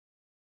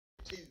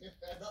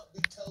Not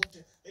be told to.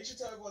 They should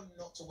tell everyone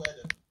not to wear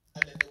them,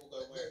 and then they will go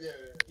and wear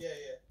it. Yeah.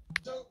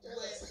 Don't wear.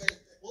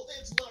 Well,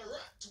 it's my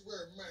right to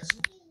wear a mask.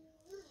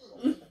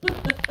 I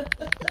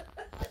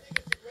think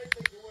it's a great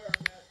thing to wear a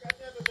mask. I've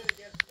never been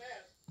against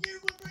masks. You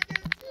were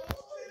against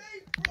masks in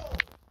April.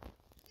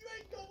 You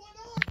ain't got one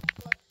on.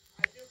 But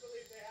I do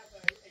believe they have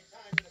a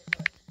time and a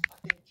place. I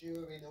think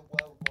during a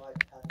worldwide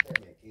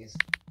pandemic is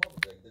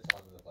probably the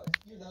time and the place.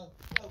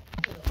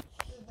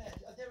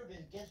 I've never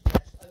been against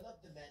masks. I love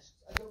the masks.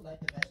 I don't like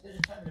the masks. There's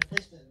a time and a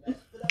place for the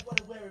mask, but I want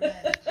to wear a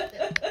mask.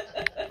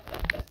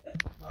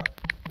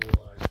 All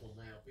eyes will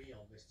now be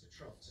on Mr.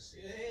 Trump to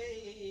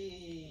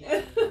see.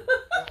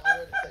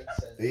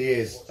 He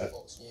is.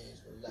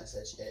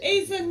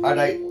 He's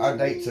I'd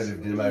hate to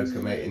live in America,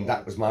 mate, and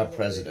that was my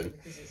president.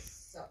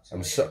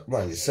 I'm so,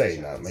 well, you're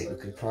saying that, mate.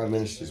 Look at the prime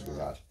ministers we've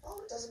had. Oh,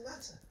 it doesn't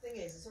matter. Thing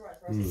is, it's all right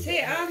for us.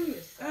 See,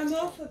 I'm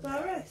all for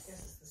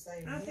Boris.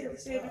 I think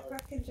he's doing a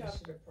cracking job.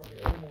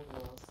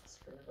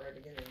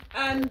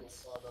 And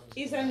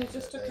he's only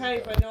just took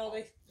over, and all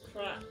this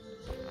crap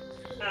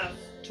have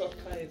took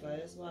over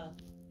as well.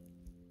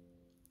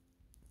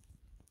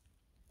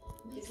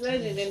 He's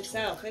learning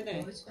himself, isn't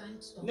he?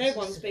 No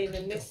one's been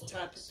in this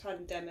type of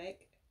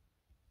pandemic.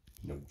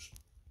 No.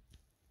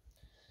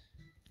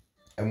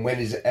 And when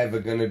is it ever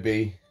going to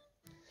be?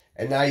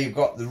 And now you've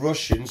got the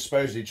Russians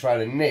supposedly trying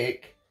to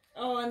nick.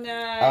 Oh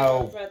no!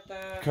 Oh, I've read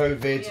that.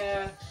 COVID.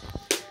 Yeah.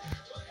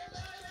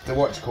 The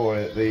what you call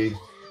it? The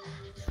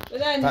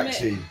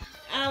vaccine.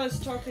 I was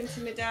talking to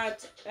my dad.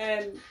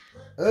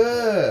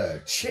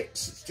 Chips.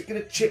 Sticking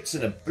the chips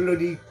in a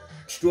bloody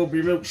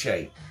strawberry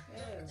milkshake.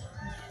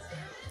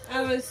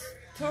 I was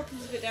talking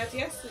to my dad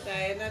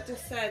yesterday, and I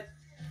just said,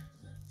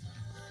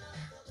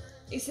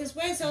 he says,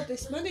 "Where's all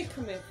this money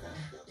coming from?"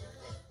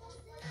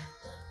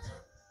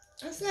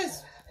 I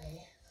says,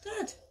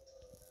 "Dad,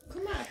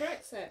 come out of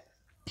Brexit.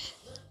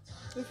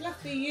 We've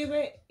left the EU.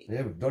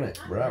 Yeah, we've done it.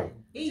 We're out.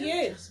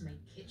 EU.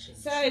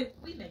 So,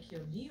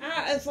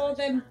 out of all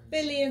them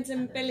billions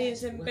and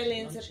billions and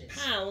billions of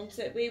pounds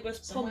that we was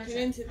pumping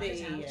into the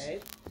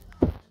EU,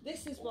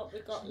 this is what we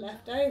got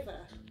left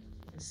over.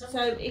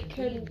 So it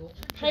can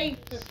pay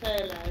for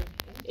furlough,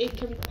 it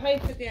can pay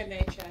for the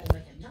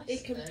NHS,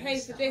 it can pay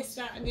for this,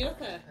 that and the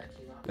other."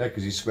 Yeah,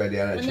 because he's squared the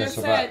NHS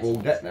of that all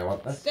debt now,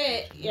 aren't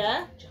they?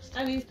 Yeah,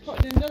 and he's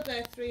putting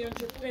another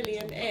 300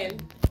 billion in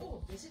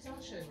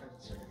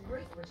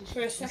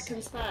for a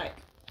second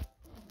spike.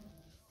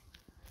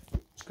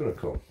 It's going to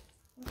come.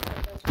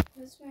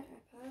 Where's my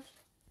iPad?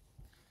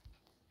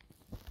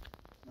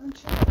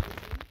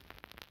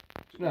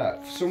 No,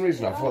 for some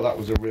reason I thought that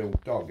was a real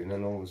dog, and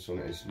then all of a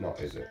sudden it's not,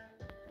 is it?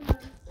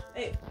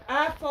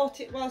 I thought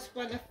it was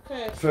when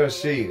I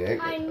first seen it.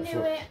 I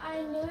knew it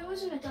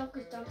wasn't a dog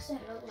because dogs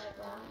don't look like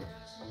that.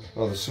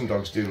 Well, there's some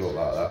dogs do look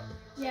like that.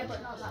 Yeah,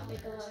 but not that big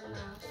of a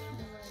mouse.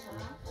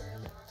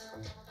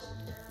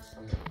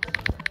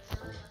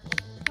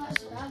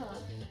 What's that on?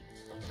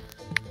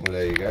 Well,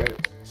 there you go. Do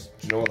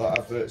you know what that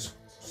advert's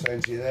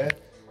saying to you there?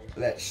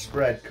 Let's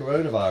spread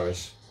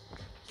coronavirus.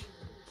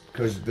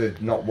 Because the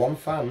not one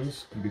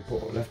fans can be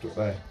left up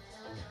there.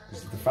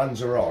 Because if the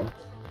fans are on,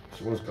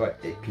 someone's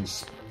got it can.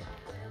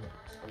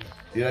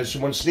 You know,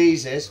 someone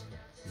sneezes,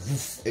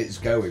 it's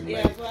going.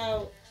 Yeah, mate.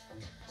 well,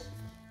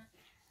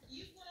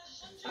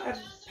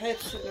 I've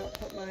purposely not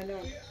put mine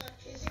on.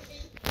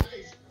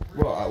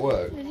 What, at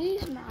work? It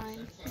is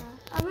mine. Yeah.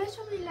 I most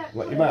probably let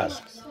What, your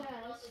mask?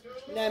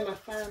 No, my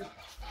fan.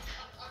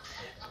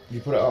 You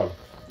put it on?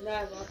 No,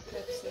 I've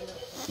purposely not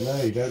put it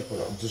No, you don't put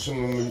it on. Does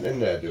someone in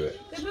there do it?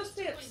 They must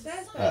be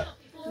upstairs though.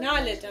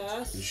 Nyla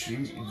does. They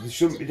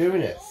shouldn't be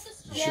doing it.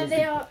 Yeah,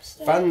 they are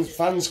upstairs.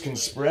 Fans can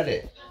spread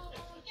it.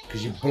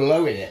 Because you're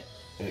blowing it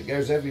and it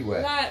goes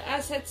everywhere. Like I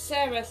said,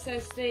 Sarah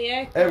says the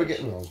air. Ever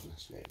get no,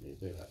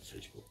 do that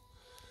switchboard.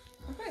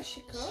 I bet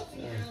she could.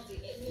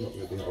 Not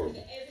really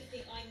horrible.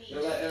 You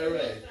let her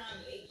in?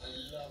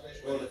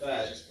 Go to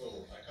bed.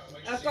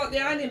 I've got the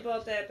ironing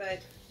board there, babe.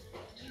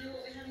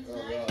 Oh,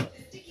 right.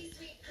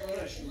 Oh,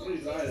 no, she's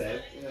really right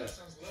there. Yeah.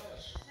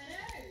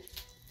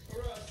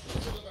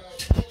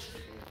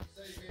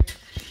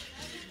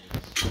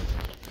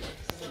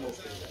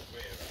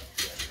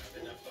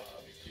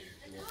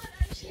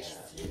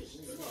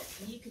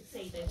 You could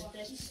save over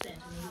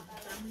 30% on your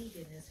family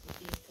dinners with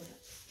these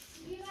products.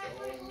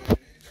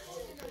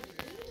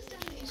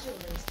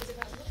 Insurance is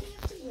about looking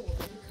after more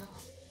than a car.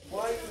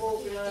 Why are you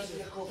organising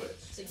the cupboards?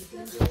 So you can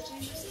enjoy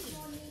changes.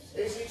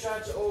 Is he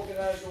trying to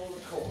organise all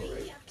the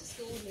cutlery?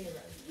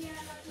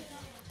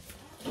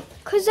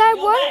 Because I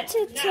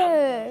wanted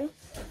to.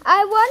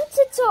 I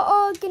wanted to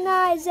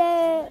organise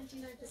it.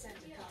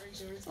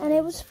 And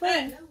it was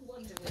fun. No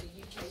wonder we're the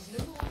UK's #1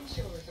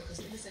 insurer for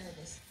customer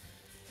service.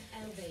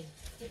 LV.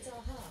 It's our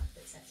heart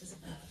that sets us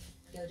apart.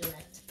 Go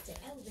direct to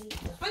LV.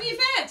 On your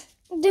bed!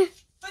 On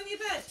your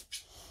bed!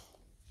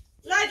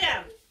 Lie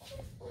down!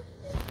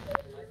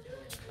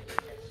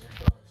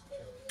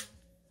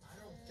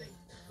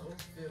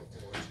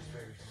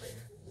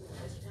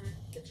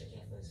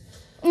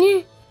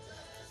 Yeah.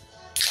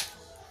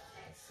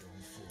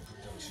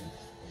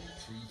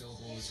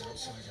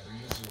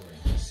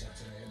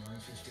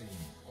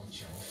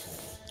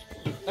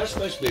 That's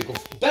supposed to be a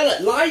good...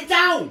 Bella, lie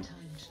down!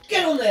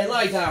 Get on there,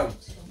 lie down!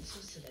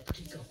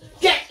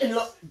 Get in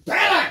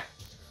Bella!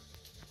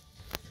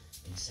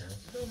 In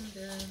South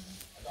London.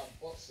 I done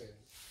boxing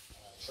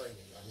training.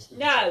 I just did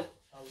No.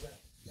 How was that?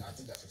 Yeah, I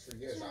did that for 3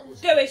 years. That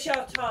was Do as you're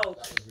told.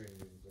 That was really,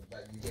 really good.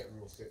 Like, you get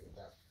real fit with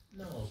that.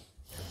 No,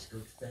 that's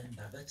good friend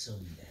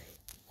Babatunde.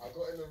 I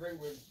got in the ring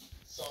with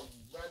some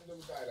random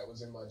guy that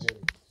was in my gym.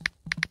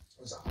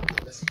 I was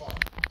like, let's spar.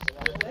 So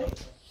I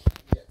went,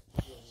 yeah.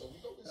 So we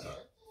got this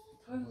guy.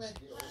 You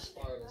know,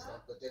 sparring and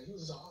stuff. But then he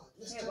was like,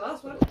 let's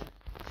turn it.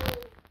 So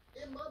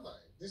in my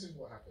mind, this is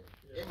what happened.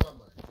 In my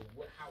mind,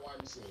 how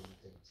I'm seeing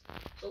things.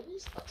 So we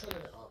start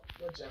turning it up.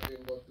 We're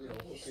jabbing, we're, you know,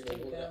 hooking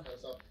and all that kind of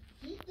stuff.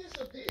 He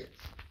disappears.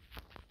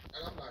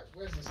 And I'm like,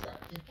 where's this guy?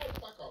 He pops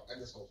back up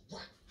and just goes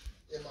whack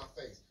in my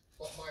face.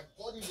 But my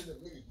body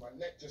didn't move. My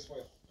neck just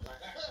went like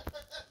that.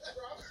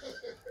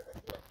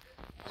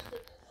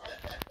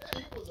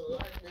 He was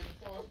lightning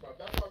fast, bro.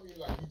 That's what I mean,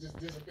 like, he just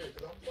disappeared.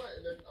 Because I'm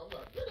fighting and I'm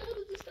like, where the hell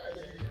is this guy?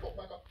 And then he popped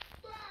back up.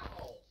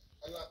 Wow!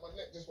 And like, my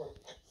neck just went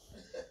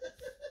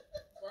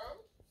fam,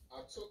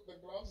 I took the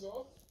gloves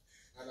off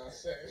and I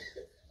said,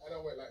 and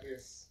I went like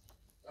this.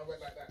 I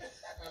went like that.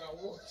 And I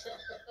walked out.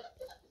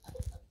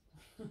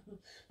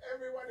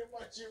 Everyone in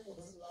my gym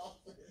was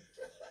laughing.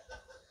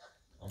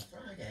 On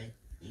Friday,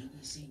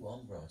 BBC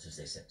One brought us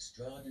this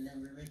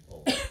extraordinary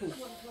report. 1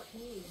 o'clock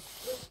news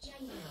with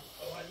Daniel.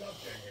 Oh, I love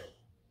Daniel.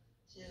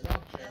 She's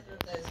another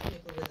of those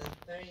people with a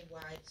very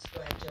wide,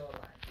 square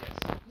jawline.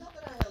 Yes. Not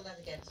that I hold that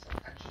against her.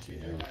 And she's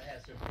been doing that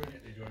hair so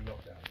brilliantly during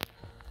lockdown.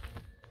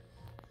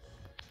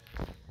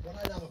 What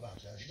I love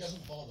about her, she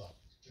doesn't bother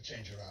to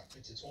change her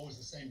outfits. It's always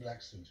the same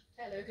black suit.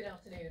 Hello, good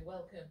afternoon,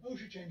 welcome. Oh,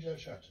 she changed her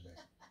shirt today.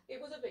 It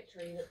was a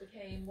victory that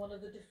became one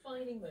of the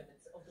defining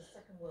moments of the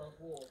Second World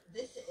War.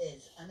 This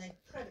is an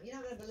incredible... You're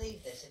not going to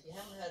believe this if you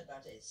haven't heard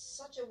about it. It's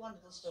such a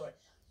wonderful story.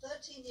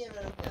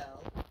 13-year-old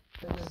girl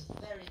who was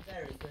very,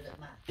 very good at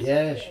maths.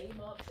 Yeah. Today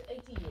marks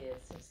 80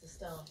 years since the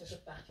start of the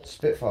battle.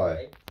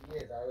 Spitfire. 80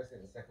 years. I always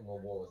think the Second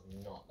World War was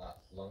not that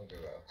long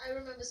ago. I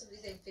remember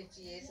somebody saying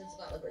 50 years since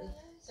the Battle of Britain.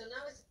 So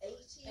now it's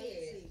 80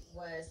 years.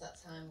 Where's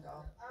that time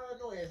gone? How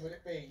annoying would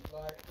it be,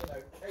 like, you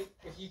know,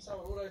 if you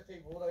told all those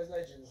people, all those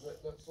legends that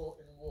fought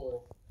in the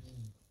war,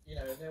 you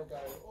know, and they'll go,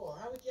 oh,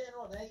 how are we getting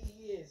on? 80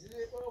 years? Is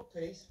it world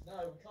peace?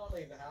 No, we can't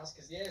leave the house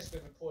because the air's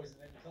filled with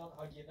poison and we can't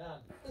hug your nan.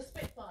 The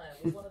Spitfire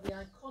was one of the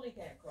iconic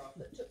aircraft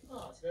that took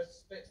part. The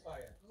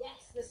Spitfire.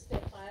 Yes, the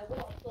Spitfire,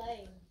 what a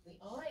plane. The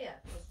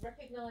RAF was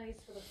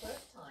recognised for the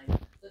first time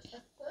that a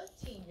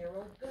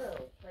 13-year-old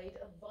girl played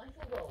a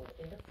vital role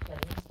in the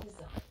plane's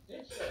design.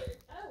 Did she?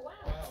 Oh, wow.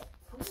 Wow.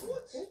 Oh, my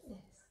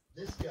goodness.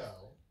 This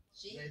girl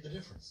made the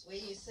difference. Where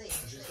you see?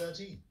 And she's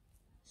 13.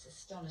 It's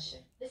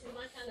astonishing. This is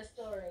my kind of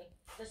story.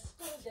 The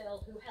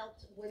schoolgirl who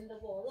helped win the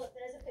war. Look,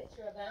 there's a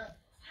picture of her.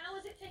 How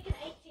has it taken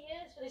 80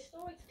 years for this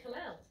story to come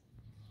out?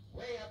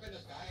 Way up in the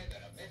sky,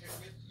 there are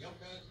Messerschmitts,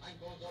 Junkers,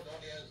 Ankles,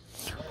 Ordonias,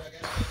 who are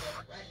against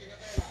the crashing of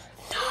their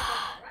lives.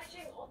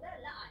 Crashing on their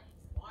lives.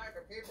 Why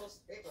do people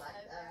speak like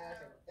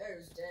that in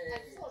those days?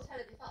 And it's all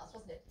terribly fast,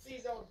 wasn't it?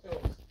 These old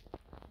films.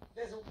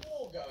 There's a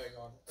war going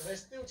on, and they're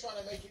still trying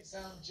to make it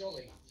sound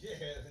jolly. Yeah,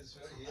 that's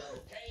right. Yeah.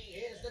 Okay,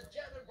 here's the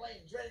German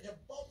planes ready to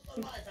bomb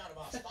the life out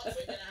of us, but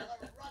we're gonna have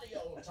a ruddy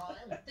old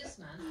time. This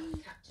man,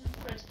 Captain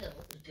Fred Hill,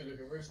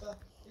 Good-looking rooster.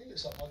 He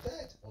looks like my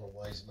dad. What a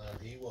wise man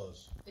he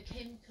was.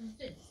 became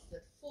convinced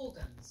that 4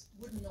 guns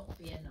would not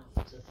be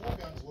enough. So 4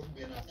 guns wouldn't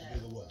be enough to do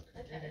the work.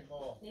 Okay. Needed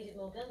more. Needed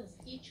more guns.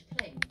 Each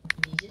plane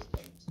needed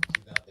 8.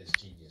 See, that is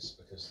genius,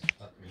 because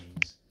that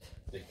means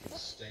they could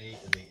stay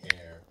in the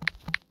air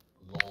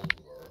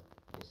longer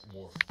with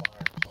more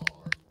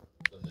firepower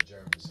than the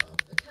Germans have.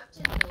 But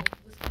Captain Hill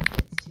was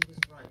convinced he was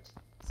right,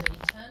 so he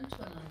turned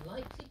to an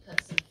unlikely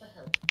person for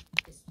help,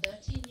 his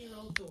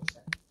 13-year-old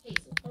daughter,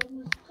 Hazel. Oh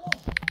my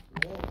god.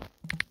 Whoa.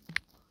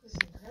 This is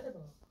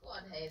incredible. Go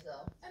on,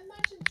 Hazel.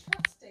 Imagine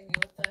trusting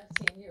your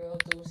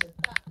 13-year-old daughter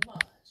that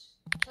much.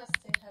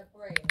 Trusting her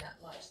brain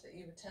that much that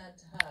you would turn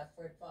to her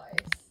for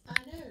advice. I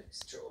know,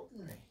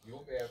 extraordinary. You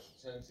won't be able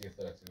to turn to your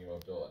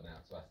 13-year-old daughter now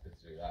to ask her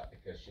to do that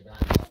because she'll be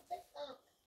like,